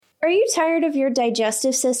Are you tired of your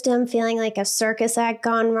digestive system feeling like a circus act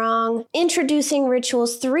gone wrong? Introducing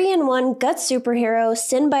Ritual's 3-in-1 gut superhero,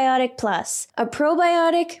 Synbiotic Plus, a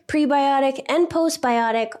probiotic, prebiotic, and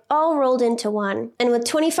postbiotic all rolled into one. And with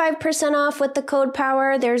 25% off with the code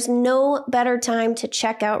POWER, there's no better time to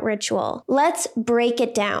check out Ritual. Let's break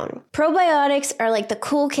it down. Probiotics are like the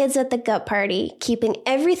cool kids at the gut party, keeping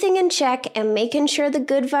everything in check and making sure the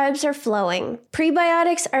good vibes are flowing.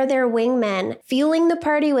 Prebiotics are their wingmen, fueling the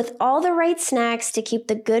party with all the right snacks to keep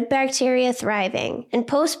the good bacteria thriving. And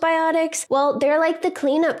postbiotics, well, they're like the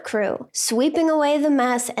cleanup crew, sweeping away the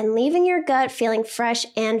mess and leaving your gut feeling fresh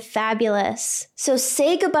and fabulous. So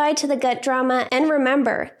say goodbye to the gut drama, and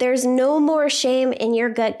remember, there's no more shame in your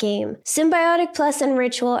gut game. Synbiotic Plus and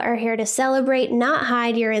Ritual are here to celebrate, not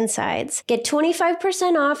hide your insides. Get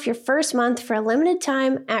 25% off your first month for a limited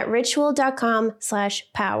time at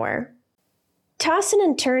ritual.com/power. Tossing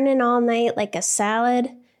and turning all night like a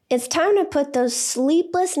salad? It's time to put those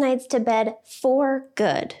sleepless nights to bed for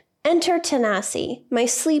good. Enter Tanasi, my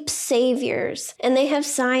sleep saviors, and they have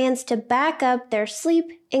science to back up their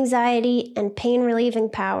sleep, anxiety, and pain-relieving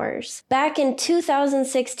powers. Back in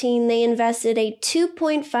 2016, they invested a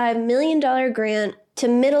 $2.5 million grant to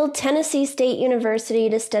Middle Tennessee State University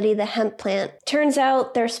to study the hemp plant. Turns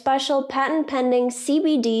out their special patent-pending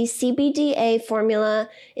CBD-CBDA formula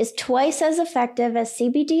is twice as effective as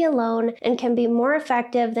CBD alone and can be more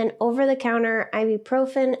effective than over-the-counter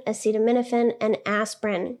ibuprofen, acetaminophen, and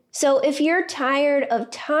aspirin. So if you're tired of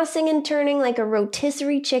tossing and turning like a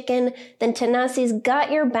rotisserie chicken, then Tanasi's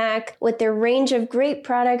got your back with their range of great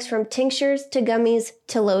products from tinctures to gummies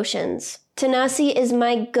to lotions. Tanasi is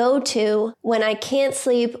my go-to when I can't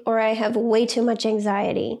sleep or I have way too much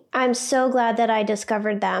anxiety. I'm so glad that I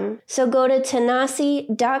discovered them. So go to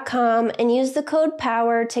Tanasi.com and use the code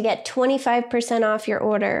POWER to get 25% off your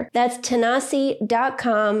order. That's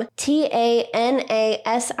Tanasi.com,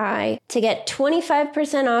 Tanasi, to get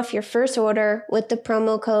 25% off your first order with the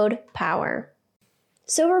promo code POWER.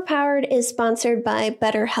 Sober Powered is sponsored by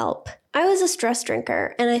BetterHelp. I was a stress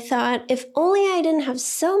drinker, and I thought, if only I didn't have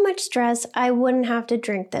so much stress, I wouldn't have to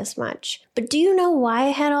drink this much. But do you know why I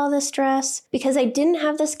had all this stress? Because I didn't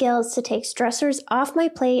have the skills to take stressors off my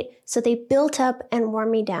plate, so they built up and wore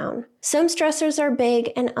me down. Some stressors are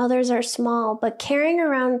big and others are small, but carrying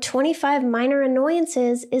around 25 minor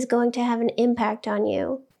annoyances is going to have an impact on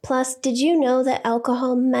you. Plus, did you know that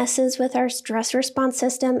alcohol messes with our stress response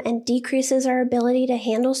system and decreases our ability to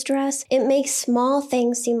handle stress? It makes small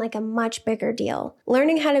things seem like a much bigger deal.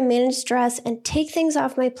 Learning how to manage stress and take things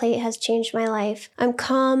off my plate has changed my life. I'm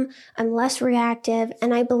calm, I'm less reactive,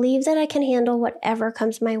 and I believe that I can handle whatever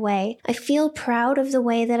comes my way. I feel proud of the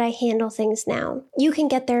way that I handle things now. You can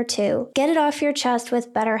get there too. Get it off your chest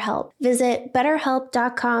with BetterHelp. Visit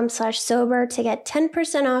betterhelp.com/sober to get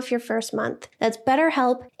 10% off your first month. That's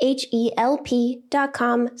BetterHelp,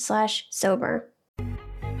 HELP.com/sober.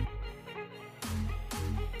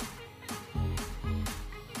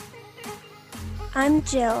 I'm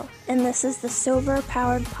Jill, and this is the Sober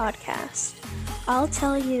Powered Podcast. I'll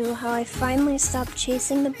tell you how I finally stopped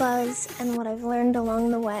chasing the buzz and what I've learned along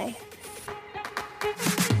the way.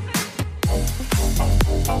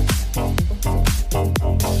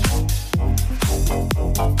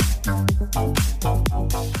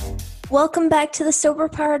 Welcome back to the Sober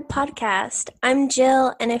Powered Podcast. I'm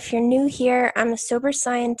Jill, and if you're new here, I'm a sober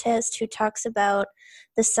scientist who talks about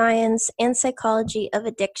the science and psychology of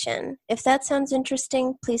addiction. If that sounds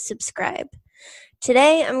interesting, please subscribe.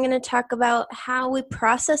 Today, I'm going to talk about how we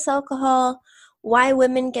process alcohol, why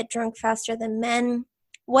women get drunk faster than men,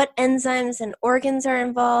 what enzymes and organs are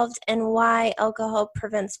involved, and why alcohol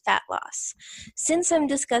prevents fat loss. Since I'm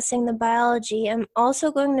discussing the biology, I'm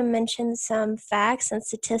also going to mention some facts and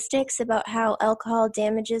statistics about how alcohol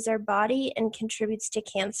damages our body and contributes to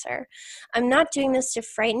cancer. I'm not doing this to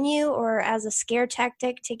frighten you or as a scare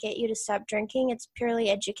tactic to get you to stop drinking. It's purely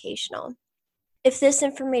educational. If this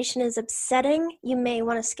information is upsetting, you may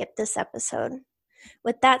want to skip this episode.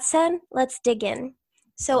 With that said, let's dig in.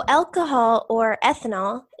 So alcohol, or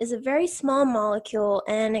ethanol, is a very small molecule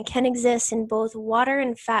and it can exist in both water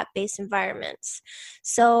and fat-based environments.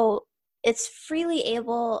 So it's freely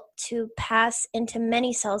able to pass into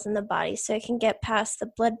many cells in the body. So it can get past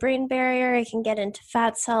the blood-brain barrier, it can get into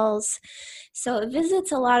fat cells. So it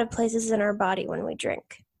visits a lot of places in our body when we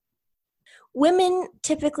drink. Women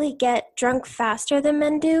typically get drunk faster than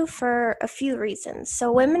men do for a few reasons.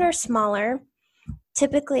 So women are smaller,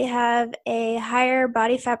 typically have a higher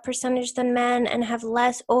body fat percentage than men, and have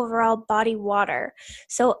less overall body water.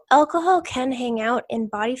 So alcohol can hang out in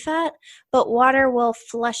body fat, but water will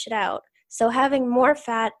flush it out. So having more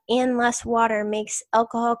fat and less water makes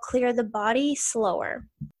alcohol clear the body slower.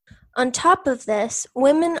 On top of this,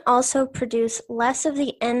 women also produce less of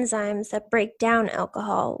the enzymes that break down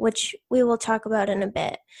alcohol, which we will talk about in a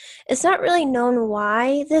bit. It's not really known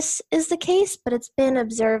why this is the case, but it's been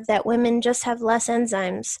observed that women just have less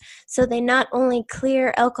enzymes. So they not only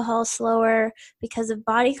clear alcohol slower because of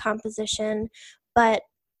body composition, but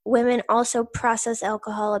women also process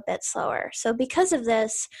alcohol a bit slower. So because of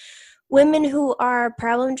this, women who are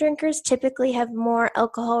problem drinkers typically have more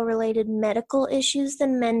alcohol-related medical issues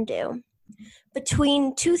than men do.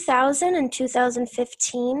 Between 2000 and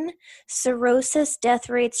 2015, cirrhosis death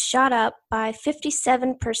rates shot up by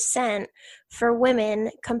 57% for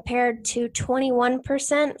women compared to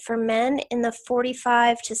 21% for men in the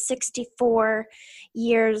 45 to 64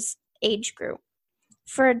 years age group.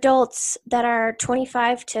 For adults that are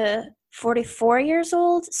 25 to 44 years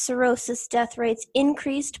old, cirrhosis death rates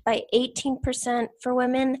increased by 18% for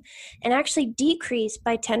women and actually decreased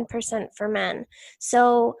by 10% for men.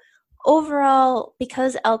 So overall,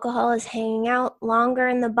 because alcohol is hanging out longer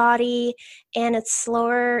in the body and it's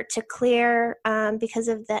slower to clear because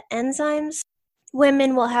of the enzymes,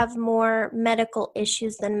 women will have more medical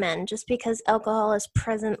issues than men just because alcohol is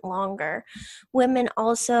present longer. Women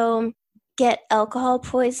also get alcohol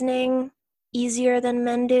poisoning easier than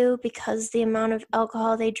men do because the amount of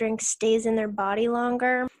alcohol they drink stays in their body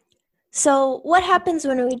longer. So what happens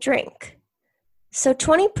when we drink? So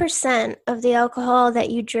 20% of the alcohol that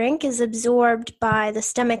you drink is absorbed by the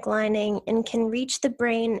stomach lining and can reach the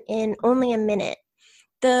brain in only a minute.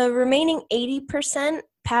 The remaining 80%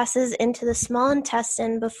 passes into the small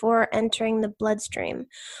intestine before entering the bloodstream.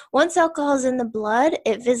 Once alcohol is in the blood,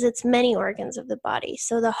 it visits many organs of the body.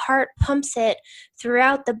 So the heart pumps it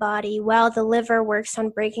throughout the body while the liver works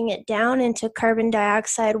on breaking it down into carbon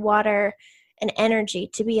dioxide, water, and energy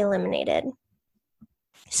to be eliminated.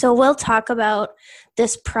 So we'll talk about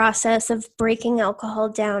this process of breaking alcohol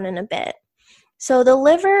down in a bit. So the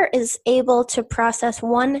liver is able to process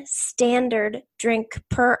one standard drink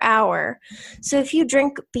per hour. So if you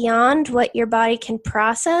drink beyond what your body can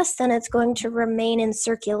process, then it's going to remain in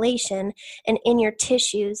circulation and in your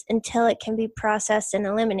tissues until it can be processed and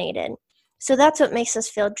eliminated. So that's what makes us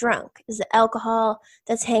feel drunk, is the alcohol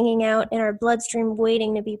that's hanging out in our bloodstream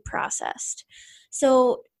waiting to be processed.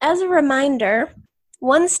 So as a reminder,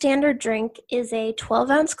 one standard drink is a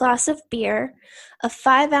 12-ounce glass of beer, a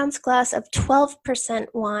 5-ounce glass of 12%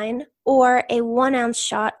 wine, or a 1-ounce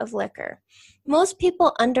shot of liquor. Most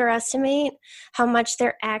people underestimate how much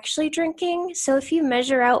they're actually drinking, so if you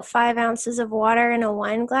measure out 5 ounces of water in a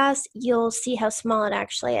wine glass, you'll see how small it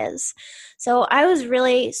actually is. So I was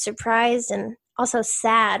really surprised and also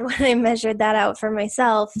sad when I measured that out for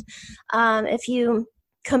myself. If you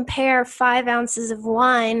compare 5 ounces of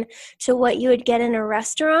wine to what you would get in a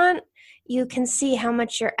restaurant, you can see how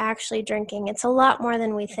much you're actually drinking. It's a lot more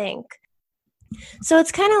than we think. So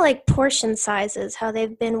it's kind of like portion sizes, how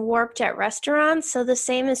they've been warped at restaurants. So the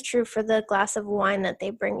same is true for the glass of wine that they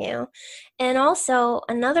bring you. And also,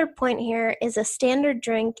 another point here is a standard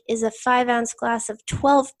drink is a 5-ounce glass of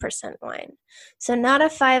 12% wine. So not a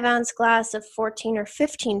 5-ounce glass of 14 or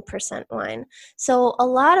 15% wine. So a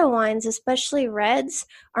lot of wines, especially reds,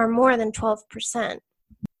 are more than 12%.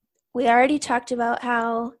 We already talked about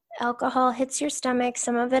how alcohol hits your stomach.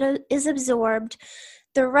 Some of it is absorbed.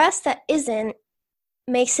 The rest that isn't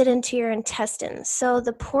makes it into your intestines. So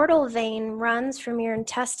the portal vein runs from your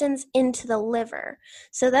intestines into the liver.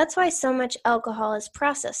 So that's why so much alcohol is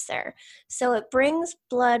processed there. So it brings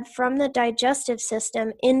blood from the digestive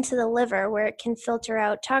system into the liver where it can filter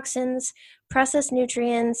out toxins, process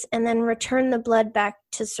nutrients, and then return the blood back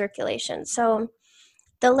to circulation. So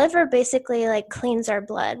the liver basically cleans our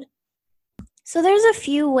blood. So there's a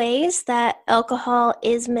few ways that alcohol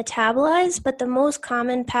is metabolized, but the most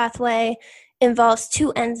common pathway involves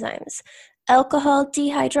two enzymes, alcohol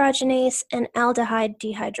dehydrogenase and aldehyde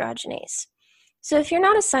dehydrogenase. So if you're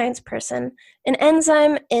not a science person, an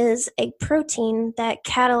enzyme is a protein that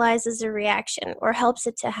catalyzes a reaction or helps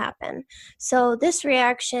it to happen. So this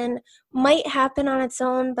reaction might happen on its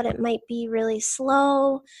own, but it might be really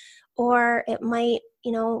slow, or it might,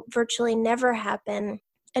 virtually never happen.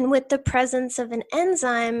 And with the presence of an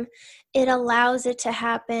enzyme, it allows it to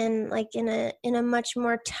happen in a much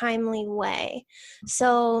more timely way.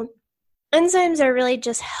 So enzymes are really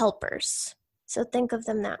just helpers. So think of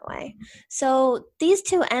them that way. So these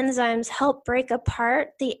two enzymes help break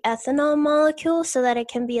apart the ethanol molecule so that it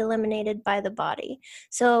can be eliminated by the body.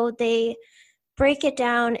 So they break it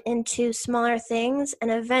down into smaller things, and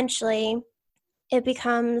eventually it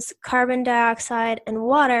becomes carbon dioxide and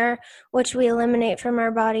water, which we eliminate from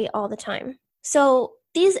our body all the time. So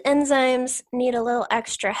these enzymes need a little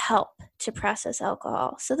extra help to process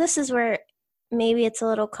alcohol. So this is where maybe it's a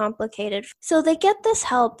little complicated. So they get this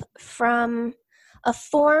help from a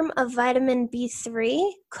form of vitamin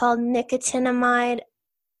B3 called nicotinamide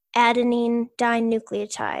adenine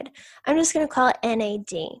dinucleotide. I'm just going to call it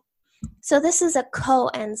NAD. So this is a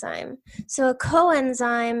coenzyme. So a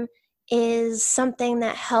coenzyme is something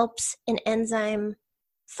that helps an enzyme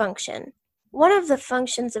function. One of the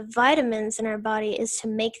functions of vitamins in our body is to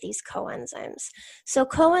make these coenzymes. So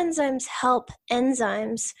coenzymes help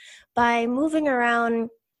enzymes by moving around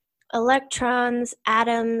electrons,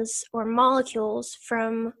 atoms, or molecules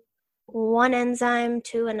from one enzyme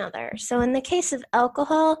to another. So in the case of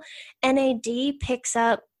alcohol, NAD picks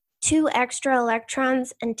up 2 extra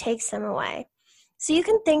electrons and takes them away. So you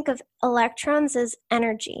can think of electrons as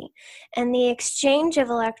energy, and the exchange of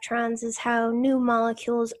electrons is how new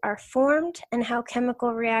molecules are formed and how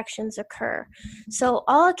chemical reactions occur. So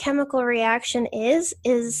all a chemical reaction is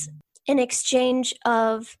an exchange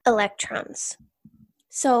of electrons.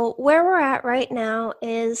 So where we're at right now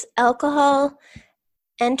is alcohol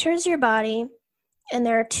enters your body, and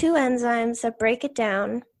there are 2 enzymes that break it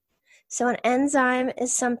down. So an enzyme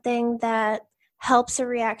is something that helps a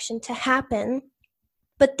reaction to happen,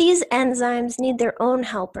 but these enzymes need their own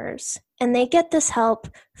helpers, and they get this help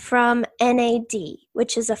from NAD,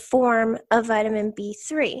 which is a form of vitamin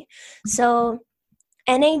B3. So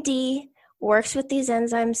NAD works with these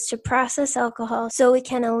enzymes to process alcohol so we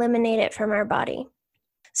can eliminate it from our body.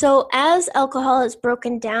 So as alcohol is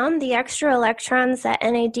broken down, the extra electrons that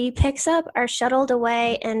NAD picks up are shuttled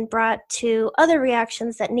away and brought to other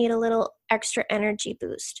reactions that need a little extra energy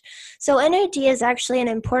boost. So NAD is actually an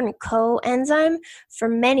important coenzyme for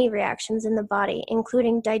many reactions in the body,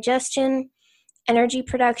 including digestion, energy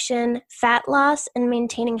production, fat loss, and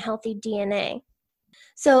maintaining healthy DNA.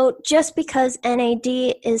 So just because NAD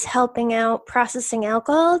is helping out processing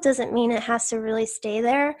alcohol doesn't mean it has to really stay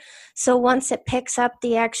there. So once it picks up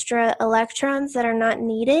the extra electrons that are not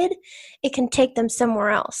needed, it can take them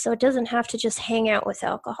somewhere else. So it doesn't have to just hang out with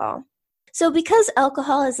alcohol. So because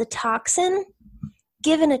alcohol is a toxin,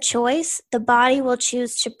 given a choice, the body will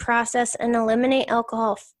choose to process and eliminate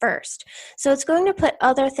alcohol first. So it's going to put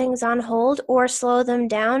other things on hold or slow them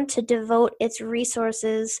down to devote its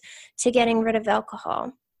resources to getting rid of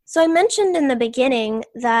alcohol. So I mentioned in the beginning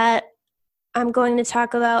that I'm going to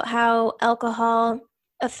talk about how alcohol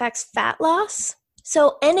affects fat loss.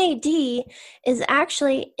 So NAD is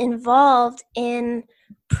actually involved in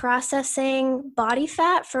processing body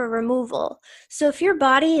fat for removal. So if your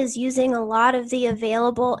body is using a lot of the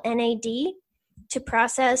available NAD to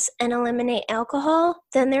process and eliminate alcohol,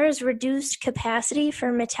 then there is reduced capacity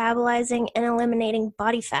for metabolizing and eliminating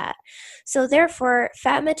body fat. So therefore,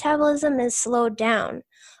 fat metabolism is slowed down.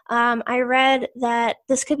 I read that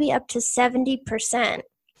this could be up to 70%.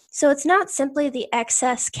 So it's not simply the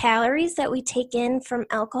excess calories that we take in from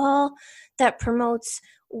alcohol that promotes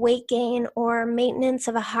weight gain or maintenance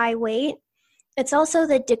of a high weight. It's also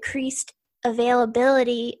the decreased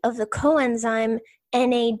availability of the coenzyme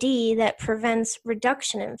NAD that prevents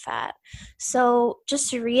reduction in fat. So just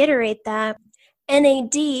to reiterate that,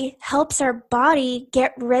 NAD helps our body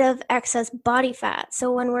get rid of excess body fat.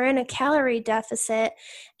 So when we're in a calorie deficit,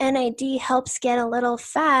 NAD helps get a little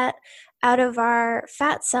fat out of our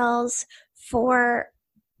fat cells for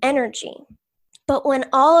energy. But when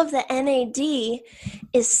all of the NAD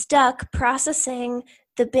is stuck processing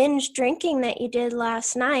the binge drinking that you did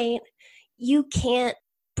last night, you can't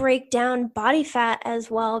break down body fat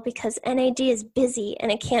as well because NAD is busy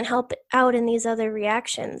and it can't help out in these other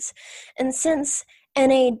reactions. And since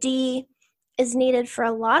NAD is needed for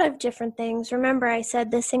a lot of different things, remember I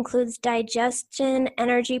said this includes digestion,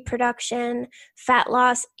 energy production, fat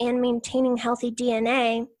loss, and maintaining healthy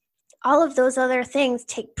DNA, all of those other things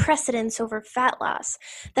take precedence over fat loss.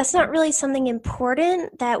 That's not really something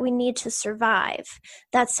important that we need to survive.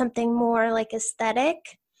 That's something more like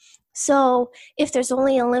aesthetic. So if there's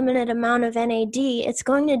only a limited amount of NAD, it's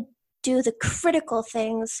going to do the critical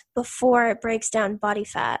things before it breaks down body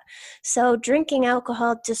fat. So drinking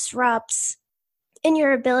alcohol disrupts in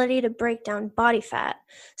your ability to break down body fat.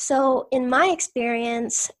 So in my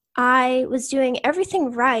experience, I was doing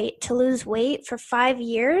everything right to lose weight for 5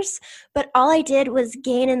 years, but all I did was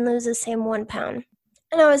gain and lose the same 1 pound.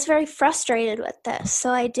 And I was very frustrated with this.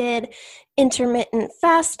 So I did intermittent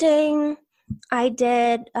fasting, I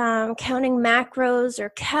did counting macros or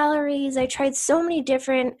calories. I tried so many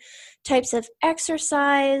different types of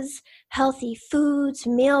exercise, healthy foods,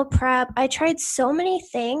 meal prep. I tried so many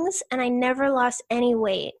things and I never lost any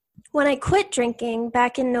weight. When I quit drinking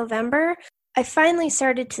back in November, I finally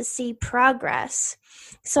started to see progress.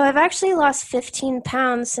 So I've actually lost 15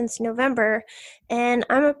 pounds since November, and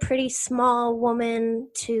I'm a pretty small woman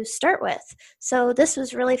to start with. So this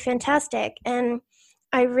was really fantastic. And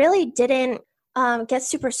I really didn't get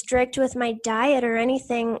super strict with my diet or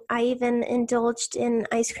anything. I even indulged in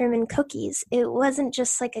ice cream and cookies. It wasn't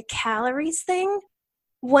just like a calories thing.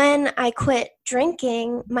 When I quit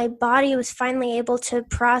drinking, my body was finally able to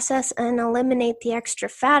process and eliminate the extra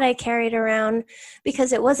fat I carried around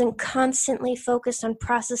because it wasn't constantly focused on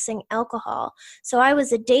processing alcohol. So I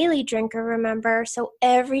was a daily drinker, remember? So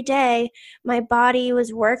every day my body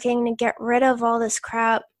was working to get rid of all this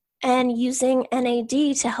crap and using NAD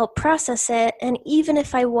to help process it. And even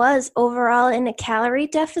if I was overall in a calorie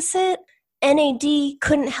deficit, NAD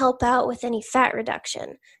couldn't help out with any fat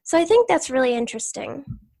reduction. So I think that's really interesting.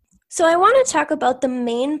 So I want to talk about the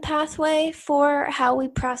main pathway for how we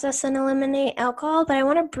process and eliminate alcohol, but I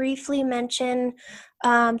want to briefly mention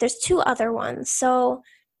there's two other ones. So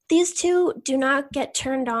these two do not get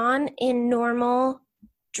turned on in normal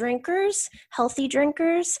drinkers, healthy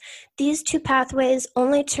drinkers. These two pathways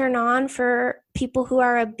only turn on for people who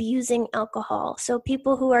are abusing alcohol. So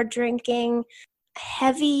people who are drinking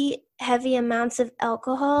heavy amounts of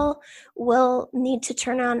alcohol will need to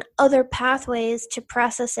turn on other pathways to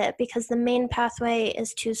process it because the main pathway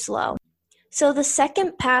is too slow. So the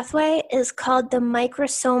second pathway is called the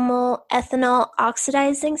microsomal ethanol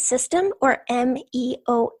oxidizing system, or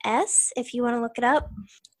MEOS, if you want to look it up.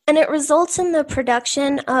 And it results in the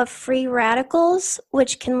production of free radicals,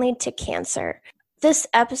 which can lead to cancer. This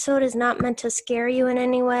episode is not meant to scare you in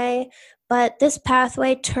any way, but this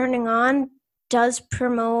pathway turning on does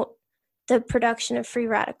promote the production of free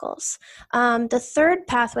radicals. The third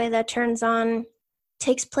pathway that turns on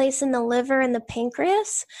takes place in the liver and the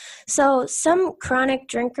pancreas. So some chronic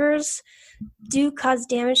drinkers do cause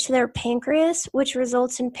damage to their pancreas, which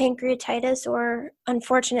results in pancreatitis or,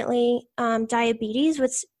 unfortunately, diabetes,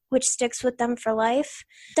 which sticks with them for life.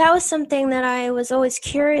 That was something that I was always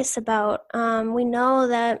curious about. We know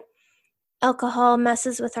that alcohol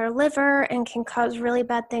messes with our liver and can cause really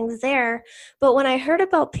bad things there. But when I heard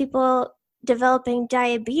about people developing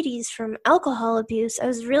diabetes from alcohol abuse, I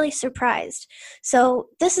was really surprised. So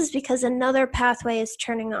this is because another pathway is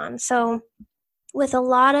turning on. So with a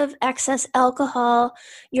lot of excess alcohol,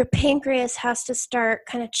 your pancreas has to start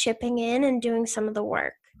kind of chipping in and doing some of the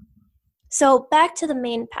work. So back to the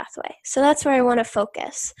main pathway. So that's where I want to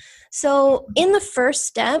focus. So in the first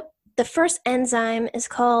step, the first enzyme is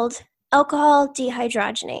called alcohol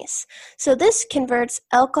dehydrogenase. So this converts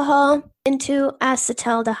alcohol into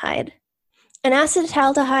acetaldehyde. And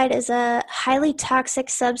acetaldehyde is a highly toxic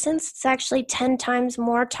substance. It's actually 10 times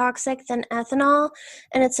more toxic than ethanol,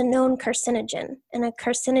 and it's a known carcinogen. And a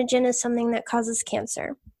carcinogen is something that causes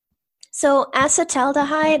cancer. So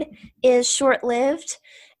acetaldehyde is short-lived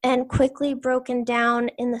and quickly broken down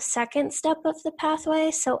in the second step of the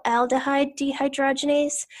pathway. So aldehyde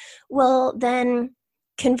dehydrogenase will then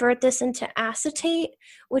convert this into acetate,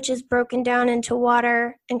 which is broken down into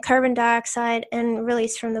water and carbon dioxide and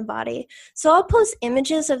released from the body. So I'll post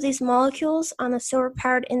images of these molecules on the Sober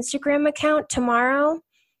Powered Instagram account tomorrow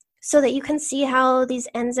so that you can see how these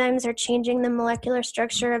enzymes are changing the molecular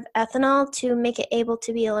structure of ethanol to make it able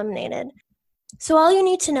to be eliminated. So all you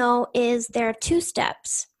need to know is there are two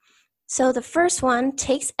steps. So the first one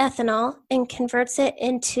takes ethanol and converts it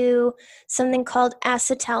into something called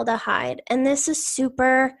acetaldehyde. And this is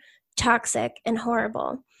super toxic and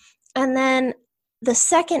horrible. And then the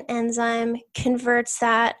second enzyme converts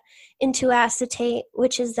that into acetate,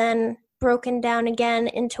 which is then broken down again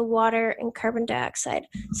into water and carbon dioxide.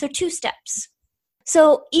 So two steps.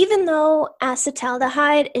 So even though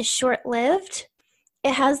acetaldehyde is short-lived,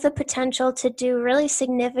 it has the potential to do really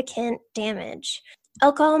significant damage.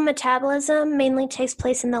 Alcohol metabolism mainly takes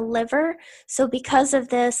place in the liver, so because of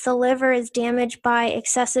this, the liver is damaged by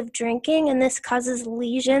excessive drinking, and this causes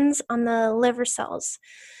lesions on the liver cells.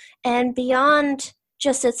 And beyond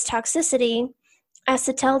just its toxicity,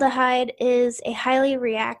 acetaldehyde is a highly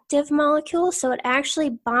reactive molecule, so it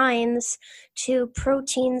actually binds to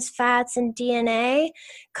proteins, fats, and DNA,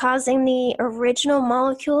 causing the original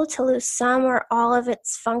molecule to lose some or all of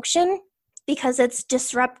its function, because it's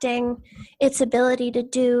disrupting its ability to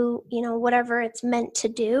do, whatever it's meant to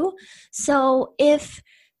do. So if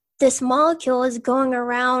this molecule is going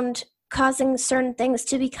around causing certain things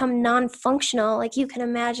to become non-functional. Like, you can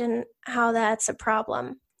imagine how that's a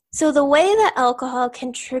problem. So the way that alcohol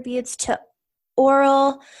contributes to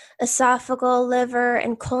oral, esophageal, liver,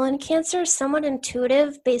 and colon cancer is somewhat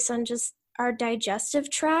intuitive based on just our digestive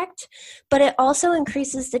tract, but it also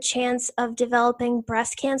increases the chance of developing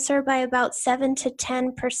breast cancer by about 7 to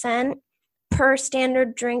 10% per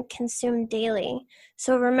standard drink consumed daily.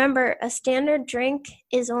 So remember, a standard drink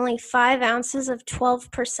is only 5 ounces of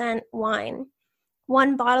 12% wine.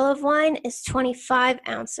 One bottle of wine is 25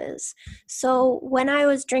 ounces. So when I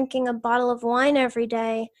was drinking a bottle of wine every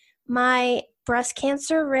day, my breast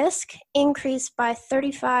cancer risk increased by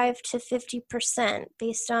 35 to 50%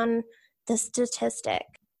 based on the statistic.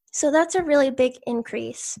 So that's a really big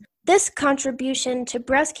increase. This contribution to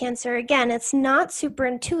breast cancer, again, it's not super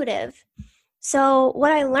intuitive. So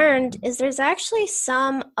what I learned is there's actually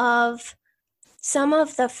some of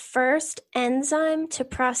the first enzyme to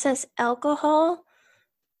process alcohol,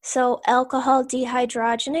 so alcohol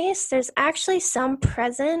dehydrogenase, there's actually some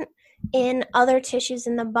present in other tissues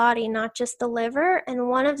in the body, not just the liver, and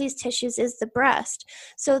one of these tissues is the breast.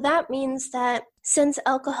 So that means that since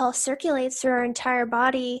alcohol circulates through our entire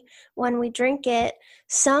body when we drink it,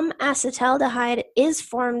 some acetaldehyde is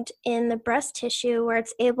formed in the breast tissue where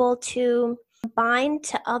it's able to bind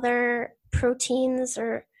to other proteins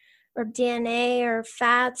or DNA or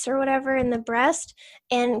fats or whatever in the breast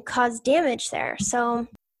and cause damage there. So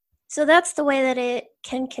that's the way that it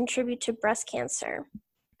can contribute to breast cancer.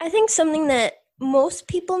 I think something that most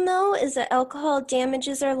people know is that alcohol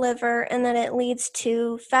damages our liver and that it leads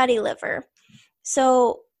to fatty liver.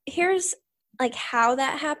 So here's how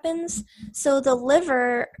that happens. So the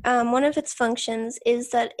liver, one of its functions is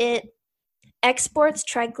that it exports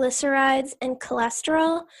triglycerides and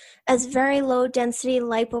cholesterol as very low density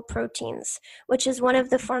lipoproteins, which is one of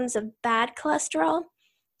the forms of bad cholesterol.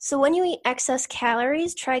 So when you eat excess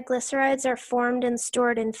calories, triglycerides are formed and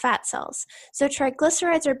stored in fat cells. So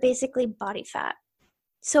triglycerides are basically body fat.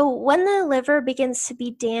 So when the liver begins to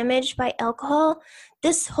be damaged by alcohol,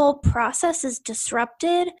 this whole process is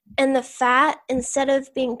disrupted, and the fat, instead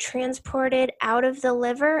of being transported out of the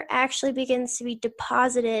liver, actually begins to be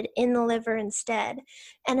deposited in the liver instead.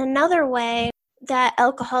 And another way that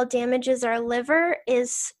alcohol damages our liver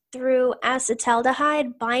is through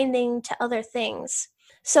acetaldehyde binding to other things.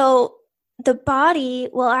 So the body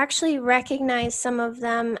will actually recognize some of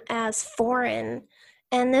them as foreign,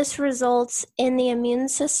 and this results in the immune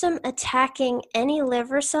system attacking any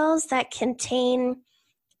liver cells that contain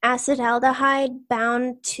acetaldehyde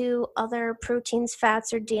bound to other proteins,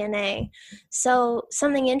 fats, or DNA. So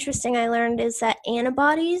something interesting I learned is that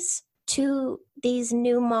antibodies to these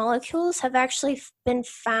new molecules have actually been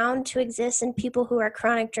found to exist in people who are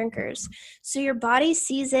chronic drinkers. So your body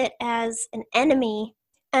sees it as an enemy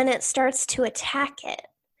and it starts to attack it.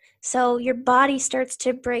 So your body starts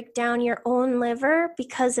to break down your own liver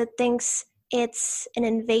because it thinks it's an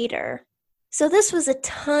invader. So this was a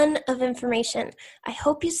ton of information. I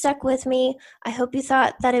hope you stuck with me. I hope you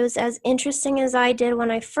thought that it was as interesting as I did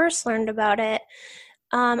when I first learned about it.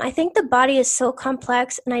 I think the body is so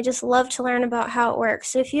complex, and I just love to learn about how it works.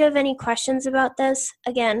 So if you have any questions about this,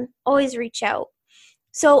 again, always reach out.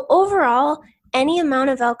 So overall, any amount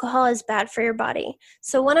of alcohol is bad for your body.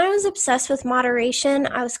 So when I was obsessed with moderation,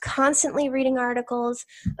 I was constantly reading articles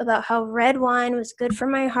about how red wine was good for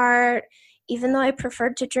my heart, even though I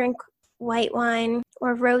preferred to drink white wine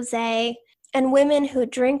or rosé. And women who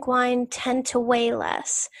drink wine tend to weigh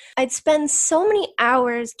less. I'd spend so many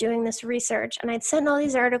hours doing this research, and I'd send all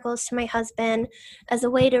these articles to my husband as a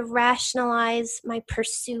way to rationalize my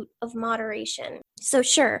pursuit of moderation. So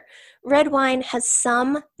sure, red wine has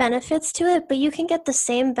some benefits to it, but you can get the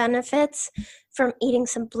same benefits from eating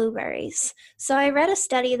some blueberries. So I read a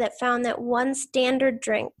study that found that one standard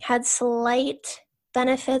drink had slight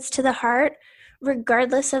benefits to the heart,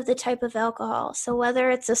 regardless of the type of alcohol. So whether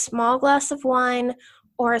it's a small glass of wine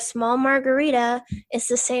or a small margarita, it's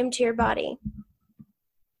the same to your body.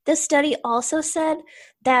 This study also said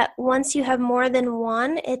that once you have more than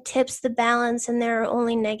one, it tips the balance and there are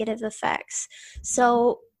only negative effects.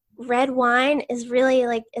 So red wine is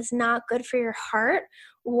really is not good for your heart.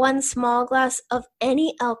 One small glass of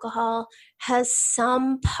any alcohol has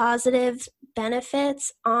some positive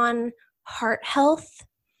benefits on heart health,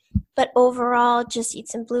 but overall, just eat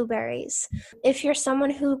some blueberries. If you're someone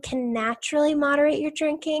who can naturally moderate your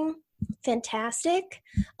drinking, fantastic.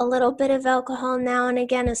 A little bit of alcohol now and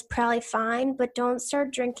again is probably fine, but don't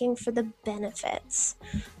start drinking for the benefits,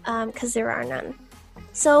 because there are none.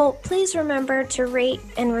 So please remember to rate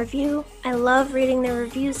and review. I love reading the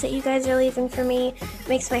reviews that you guys are leaving for me. It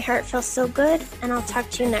makes my heart feel so good, and I'll talk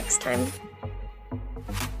to you next time.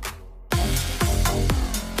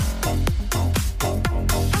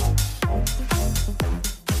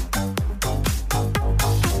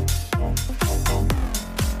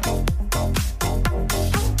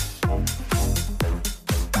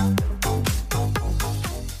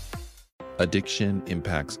 Addiction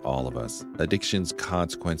impacts all of us. Addiction's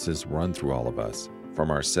consequences run through all of us. From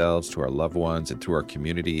ourselves to our loved ones and through our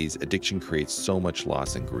communities, addiction creates so much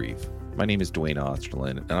loss and grief. My name is Dwayne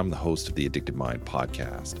Osterlin, and I'm the host of the Addicted Mind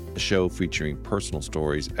podcast, a show featuring personal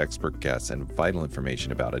stories, expert guests, and vital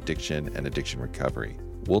information about addiction and addiction recovery.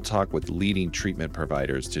 We'll talk with leading treatment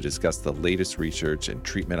providers to discuss the latest research and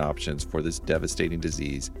treatment options for this devastating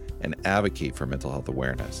disease and advocate for mental health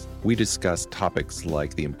awareness. We discuss topics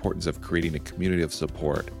like the importance of creating a community of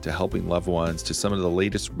support, to helping loved ones, to some of the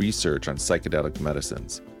latest research on psychedelic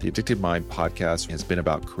medicines. The Addicted Mind podcast has been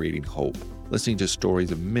about creating hope, listening to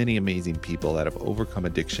stories of many amazing people that have overcome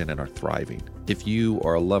addiction and are thriving. If you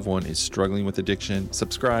or a loved one is struggling with addiction,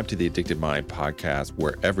 subscribe to the Addicted Mind podcast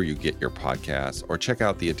wherever you get your podcasts, or check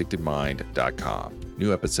out theaddictedmind.com.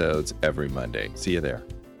 New episodes every Monday. See you there.